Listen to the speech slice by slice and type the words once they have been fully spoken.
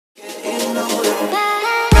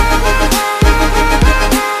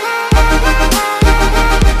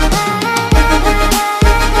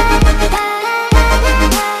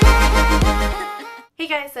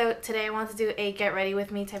wanted to do a get ready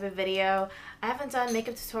with me type of video. I haven't done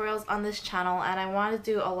makeup tutorials on this channel and I wanted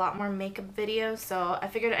to do a lot more makeup videos, so I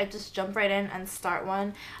figured I'd just jump right in and start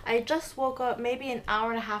one. I just woke up maybe an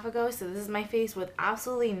hour and a half ago, so this is my face with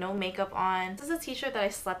absolutely no makeup on. This is a t-shirt that I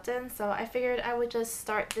slept in, so I figured I would just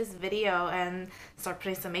start this video and start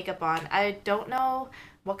putting some makeup on. I don't know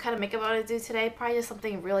what kind of makeup I want to do today, probably just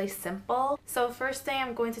something really simple. So first thing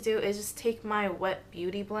I'm going to do is just take my wet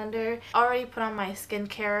beauty blender. Already put on my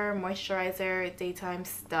skincare, moisturizer, daytime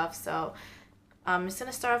stuff, so I'm just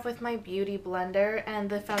going to start off with my beauty blender,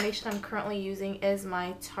 and the foundation I'm currently using is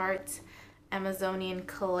my Tarte Amazonian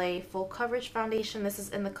Clay Full Coverage Foundation. This is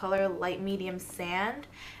in the color Light Medium Sand,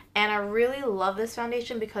 and I really love this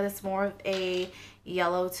foundation because it's more of a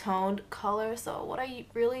yellow toned color. So what I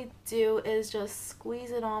really do is just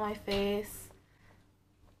squeeze it on my face.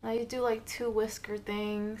 I do like 2 whisker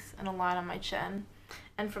things and a line on my chin,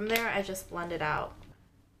 and from there I just blend it out.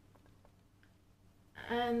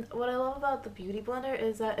 And what I love about the beauty blender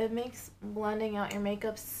is that it makes blending out your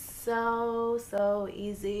makeup so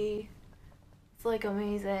easy. It's like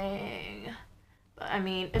amazing. But I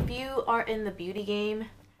mean, if you are in the beauty game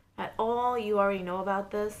at all, you already know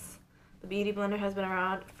about this. The beauty blender has been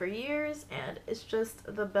around for years and it's just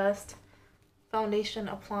the best foundation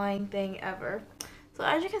applying thing ever. So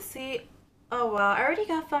as you can see, oh wow, I already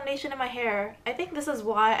got foundation in my hair. I think this is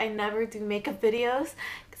why I never do makeup videos,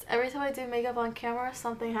 because every time I do makeup on camera,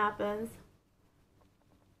 something happens.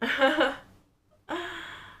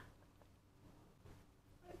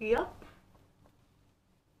 Yup.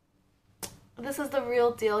 This is the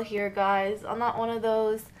real deal here, guys. I'm not one of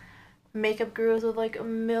those makeup gurus with like a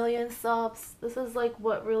million subs. This is like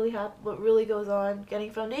what really goes on.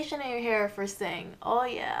 Getting foundation in your hair first thing. Oh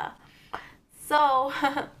yeah. So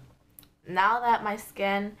now that my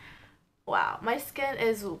skin, wow, my skin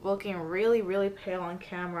is looking really pale on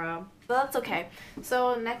camera, but that's okay.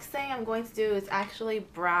 So next thing I'm going to do is actually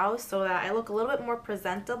brows so that I look a little bit more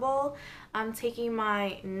presentable. I'm taking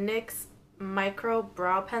my NYX micro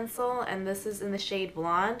brow pencil, and this is in the shade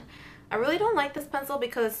Blonde. I really don't like this pencil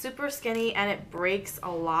because it's super skinny and it breaks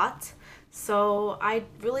a lot, so I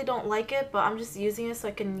really don't like it, but I'm just using it so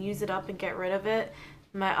I can use it up and get rid of it.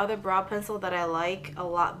 My other brow pencil that I like a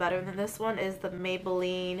lot better than this one is the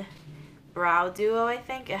Maybelline Brow Duo, I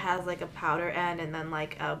think. It has like a powder end and then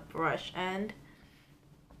like a brush end.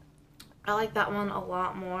 I like that one a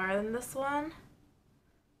lot more than this one.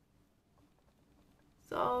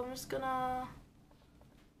 So I'm just gonna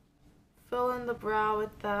fill in the brow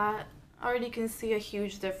with that. Already can see a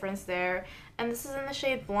huge difference there. And this is in the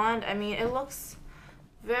shade Blonde. I mean, it looks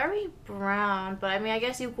very brown, but I mean, I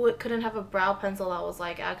guess you couldn't have a brow pencil that was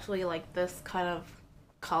like actually like this kind of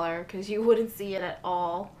color, because you wouldn't see it at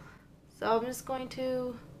all. So I'm just going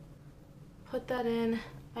to put that in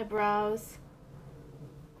my brows,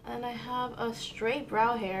 and I have a straight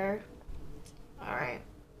brow hair. Alright,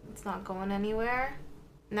 it's not going anywhere.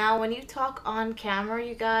 Now when you talk on camera,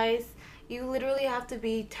 you guys, you literally have to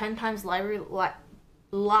be 10 times livelier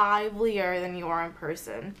than you are in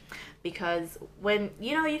person, because when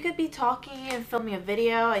you could be talking and filming a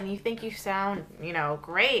video and you think you sound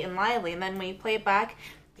great and lively, and then when you play it back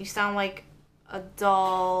you sound like a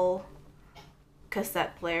dull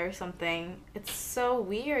cassette player or something. It's so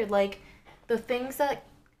weird. Like the things that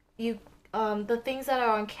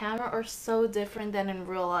are on camera are so different than in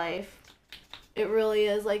real life. It really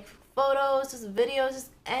is. Like photos, just videos,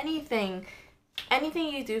 just anything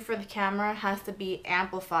you do for the camera has to be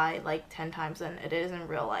amplified like 10 times than it is in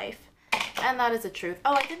real life. And that is the truth.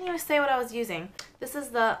 Oh, I didn't even say what I was using. This is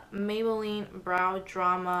the Maybelline Brow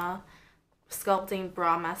Drama Sculpting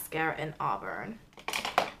Brow Mascara in Auburn.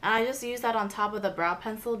 And I just used that on top of the brow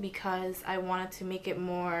pencil because I wanted to make it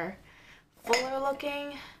more fuller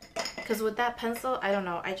looking. Because with that pencil, I don't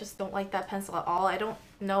know, I just don't like that pencil at all. I don't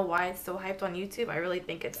know why it's so hyped on YouTube. I really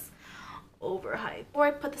think it's overhyped. Before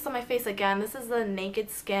I put this on my face again, this is the Naked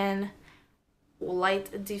Skin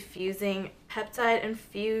Light Diffusing Peptide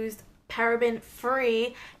Infused Paraben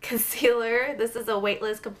Free Concealer. This is a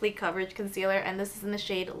weightless complete coverage concealer, and this is in the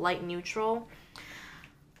shade Light Neutral.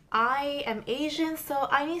 I am Asian, so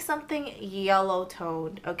I need something yellow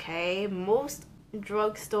toned, okay? Most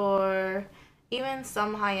drugstore, even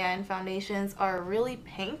some high-end foundations are really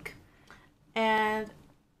pink, and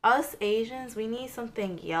us Asians, we need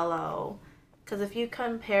something yellow, because if you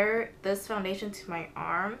compare this foundation to my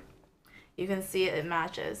arm, you can see it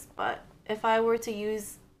matches. But if I were to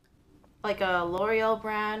use like a L'Oreal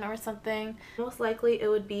brand or something, most likely it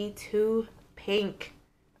would be too pink.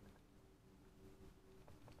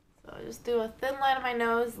 So just do a thin line on my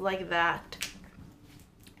nose like that,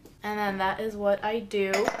 and then that is what I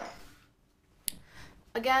do.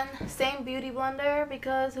 Again, same beauty blender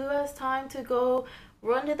because who has time to go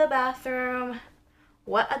run to the bathroom,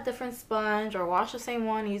 wet a different sponge, or wash the same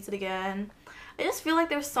one, use it again. I just feel like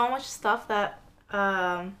there's so much stuff that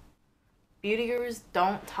beauty gurus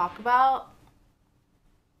don't talk about,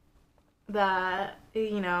 that,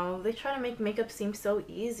 you know, they try to make makeup seem so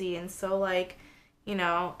easy and so like, you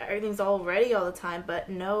know, everything's all ready all the time. But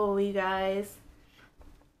no, you guys,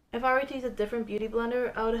 if I were to use a different beauty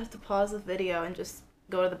blender, I would have to pause the video and just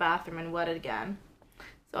go to the bathroom and wet it again.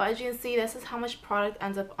 So as you can see, this is how much product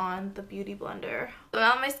ends up on the beauty blender. So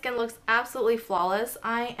now my skin looks absolutely flawless.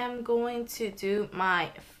 I am going to do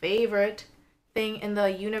my favorite thing in the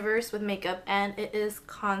universe with makeup, and it is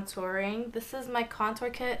contouring. This is my contour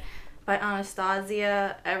kit by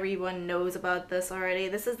Anastasia. Everyone knows about this already.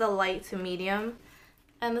 This is the light to medium,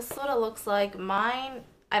 and this is what it looks like. Mine,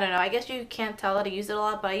 I don't know, I guess you can't tell that I use it a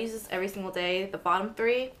lot, but I use this every single day, the bottom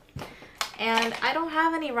three. And I don't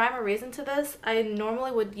have any rhyme or reason to this. I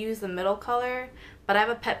normally would use the middle color, but I have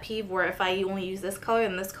a pet peeve where if I only use this color,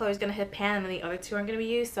 then this color is going to hit pan and then the other two aren't going to be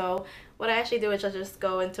used. So what I actually do is I just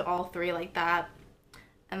go into all three like that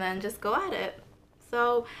and then just go at it.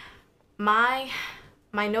 So my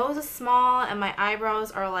nose is small and my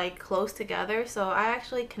eyebrows are like close together, so I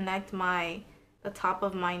actually connect the top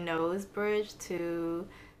of my nose bridge to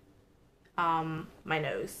my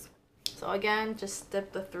nose. So again, just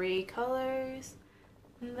dip the three colors,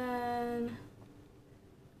 and then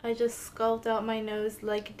I just sculpt out my nose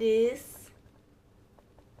like this.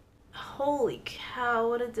 Holy cow,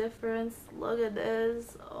 what a difference. Look at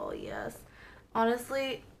this. Oh yes.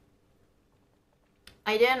 Honestly,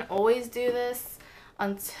 I didn't always do this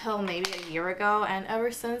until maybe a year ago, and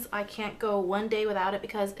ever since I can't go one day without it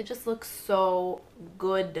because it just looks so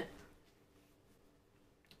good.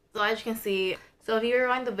 So as you can see, so if you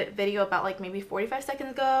rewind the video about like maybe 45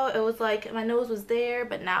 seconds ago, it was like my nose was there,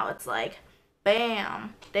 but now it's like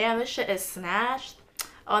bam, damn, this shit is snatched.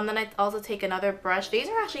 Oh, and then I also take another brush. These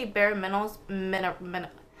are actually Bare Minerals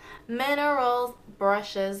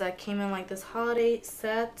brushes that came in like this holiday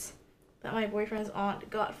set that my boyfriend's aunt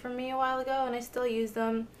got for me a while ago, and I still use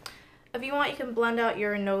them. If you want, you can blend out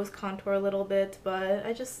your nose contour a little bit, but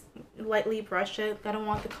I just lightly brush it. I don't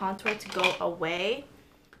want the contour to go away,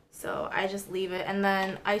 so I just leave it. And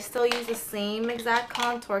then I still use the same exact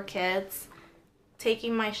contour kits,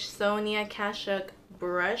 taking my Sonia Kashuk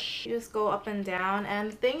brush. You just go up and down.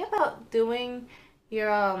 And the thing about doing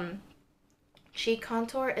your cheek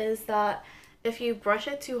contour is that if you brush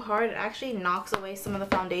it too hard, it actually knocks away some of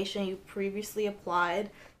the foundation you previously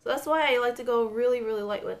applied. So that's why I like to go really, really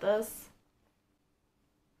light with this.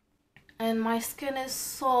 And my skin is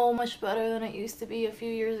so much better than it used to be a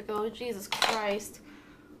few years ago. Jesus Christ.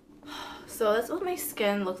 So that's what my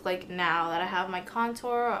skin looks like now that I have my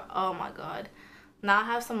contour. Oh my god. Now I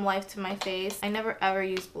have some life to my face. I never ever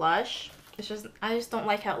use blush. I just don't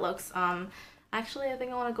like how it looks. Actually, I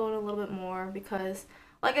think I want to go in a little bit more because,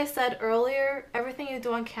 like I said earlier, everything you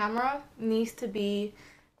do on camera needs to be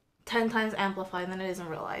 10 times amplified than it is in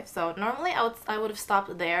real life. So normally I would have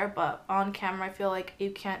stopped there, but on camera I feel like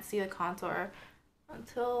you can't see the contour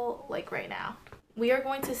until like right now. We are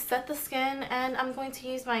going to set the skin, and I'm going to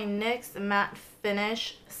use my NYX Matte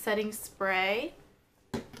Finish Setting Spray.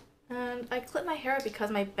 And I clip my hair up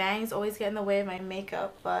because my bangs always get in the way of my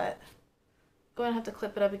makeup, but I'm going to have to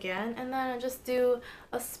clip it up again. And then I just do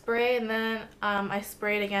a spray, and then I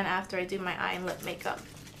spray it again after I do my eye and lip makeup.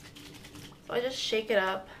 So I just shake it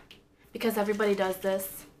up because everybody does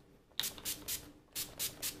this.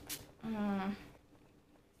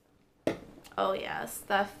 Oh yes,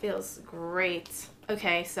 that feels great.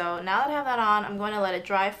 Okay, so now that I have that on, I'm going to let it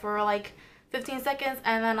dry for like 15 seconds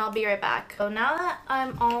and then I'll be right back. So now that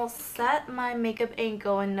I'm all set, my makeup ain't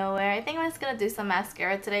going nowhere. I think I'm just gonna do some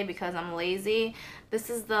mascara today because I'm lazy. This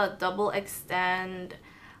is the Double Extend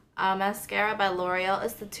mascara by L'Oreal.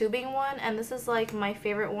 It's the tubing one, and this is like my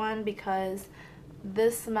favorite one because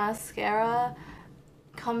this mascara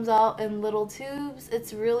comes out in little tubes.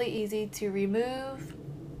 It's really easy to remove.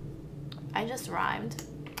 I just rhymed.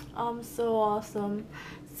 So awesome.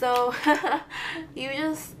 So you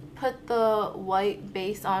just put the white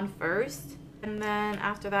base on first, and then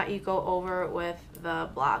after that you go over with the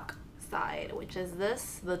black side, which is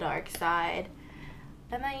this, the dark side,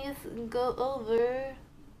 and then you just go over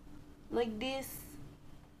like this.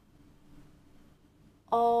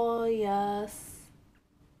 Oh yes.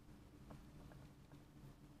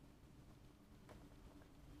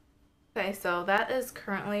 Okay, so that is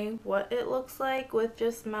currently what it looks like with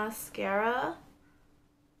just mascara.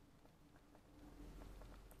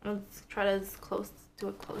 Let's try to do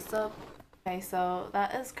a close up. Okay, so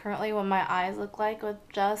that is currently what my eyes look like with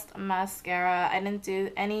just mascara. I didn't do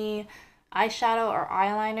any eyeshadow or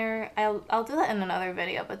eyeliner. I'll do that in another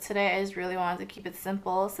video, but today I just really wanted to keep it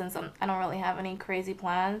simple since I don't really have any crazy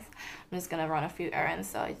plans. I'm just gonna run a few errands,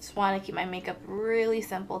 so I just want to keep my makeup really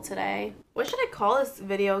simple today. What should I call this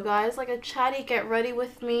video, guys? Like a chatty get ready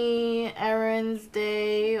with me errands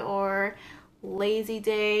day or lazy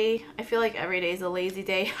day? I feel like every day is a lazy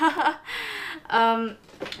day.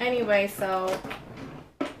 Anyway, so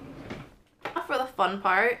for the fun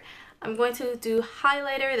part, I'm going to do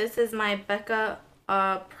highlighter. This is my Becca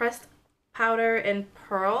pressed powder in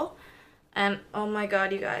Pearl. And oh my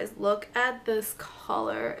god, you guys, look at this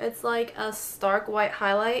color. It's like a stark white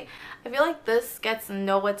highlight. I feel like this gets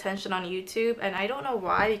no attention on YouTube, and I don't know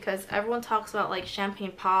why, because everyone talks about like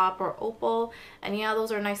Champagne Pop or Opal, and yeah,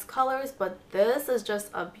 those are nice colors, but this is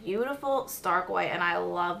just a beautiful stark white, and I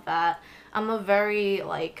love that. I'm a very,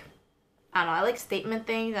 like, I don't know, I like statement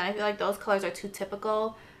things, and I feel like those colors are too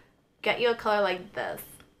typical. Get you a color like this.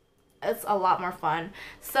 It's a lot more fun.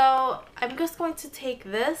 So I'm just going to take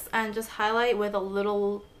this and just highlight with a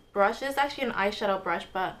little brush. It's actually an eyeshadow brush,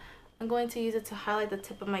 but I'm going to use it to highlight the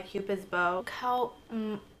tip of my Cupid's bow. Look how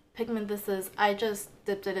pigment this is. I just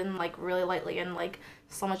dipped it in like really lightly, and like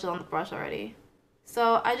so much is on the brush already.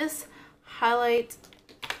 So I just highlight.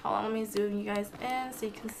 Hold on, let me zoom you guys in so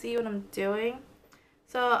you can see what I'm doing.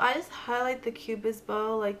 So I just highlight the Cupid's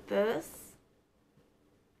bow like this.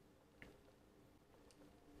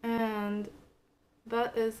 And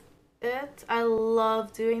that is it. I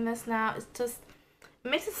love doing this now. It's just, it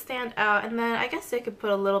makes it stand out. And then I guess I could put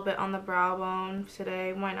a little bit on the brow bone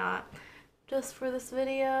today. Why not? Just for this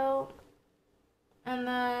video. And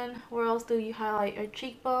then where else do you highlight your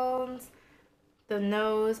cheekbones? The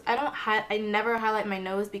nose. I never highlight my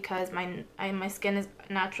nose because my skin is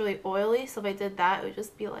naturally oily. So if I did that, it would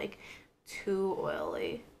just be like too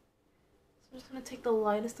oily. I'm just going to take the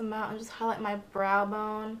lightest amount and just highlight my brow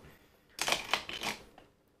bone.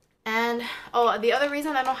 And, oh, the other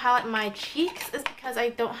reason I don't highlight my cheeks is because I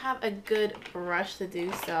don't have a good brush to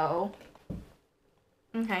do so.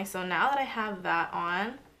 Okay, so now that I have that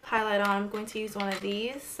on, highlight on, I'm going to use one of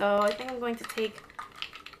these. So I think I'm going to take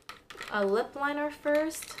a lip liner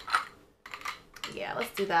first. Yeah,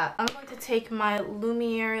 let's do that. I'm going to take my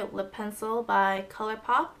Lumiere lip pencil by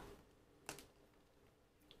ColourPop.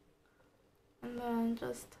 And then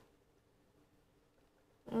just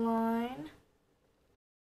line.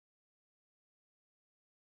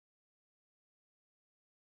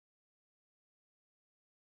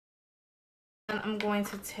 And I'm going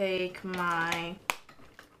to take my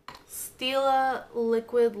Stila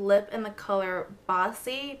liquid lip in the color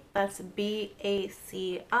Bossy. That's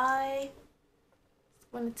B-A-C-I.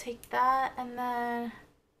 I'm going to take that and then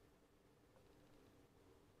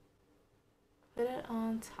put it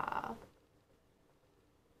on top.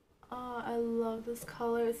 Oh, I love this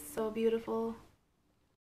color. It's so beautiful.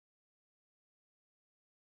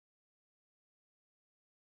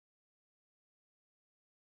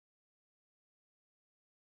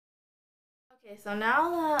 Okay, so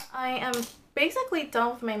now that I am basically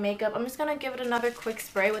done with my makeup, I'm just going to give it another quick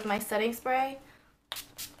spray with my setting spray.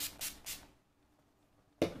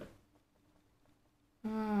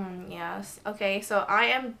 Yes. Okay, so I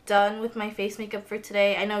am done with my face makeup for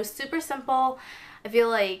today. I know it's super simple. I feel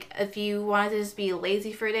like if you wanted to just be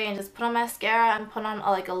lazy for a day and just put on mascara and put on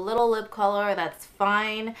like a little lip color, that's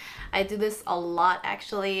fine. I do this a lot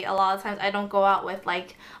actually. A lot of times I don't go out with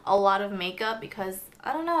like a lot of makeup because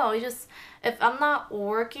I don't know, it's just if I'm not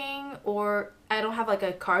working or I don't have like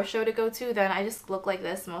a car show to go to, then I just look like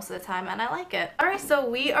this most of the time and I like it. Alright, so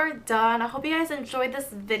we are done. I hope you guys enjoyed this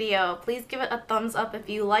video. Please give it a thumbs up if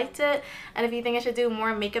you liked it, and if you think I should do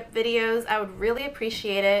more makeup videos, I would really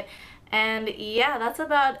appreciate it. And yeah, that's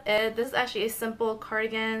about it. This is actually a simple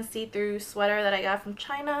cardigan see-through sweater that I got from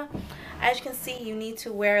China. As you can see, you need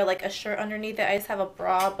to wear like a shirt underneath it. I just have a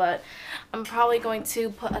bra, but I'm probably going to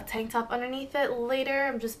put a tank top underneath it later.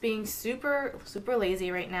 I'm just being super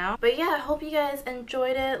lazy right now. But yeah, I hope you guys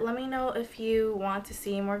enjoyed it. Let me know if you want to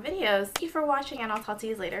see more videos. Thank you for watching, and I'll talk to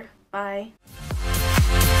you later. Bye.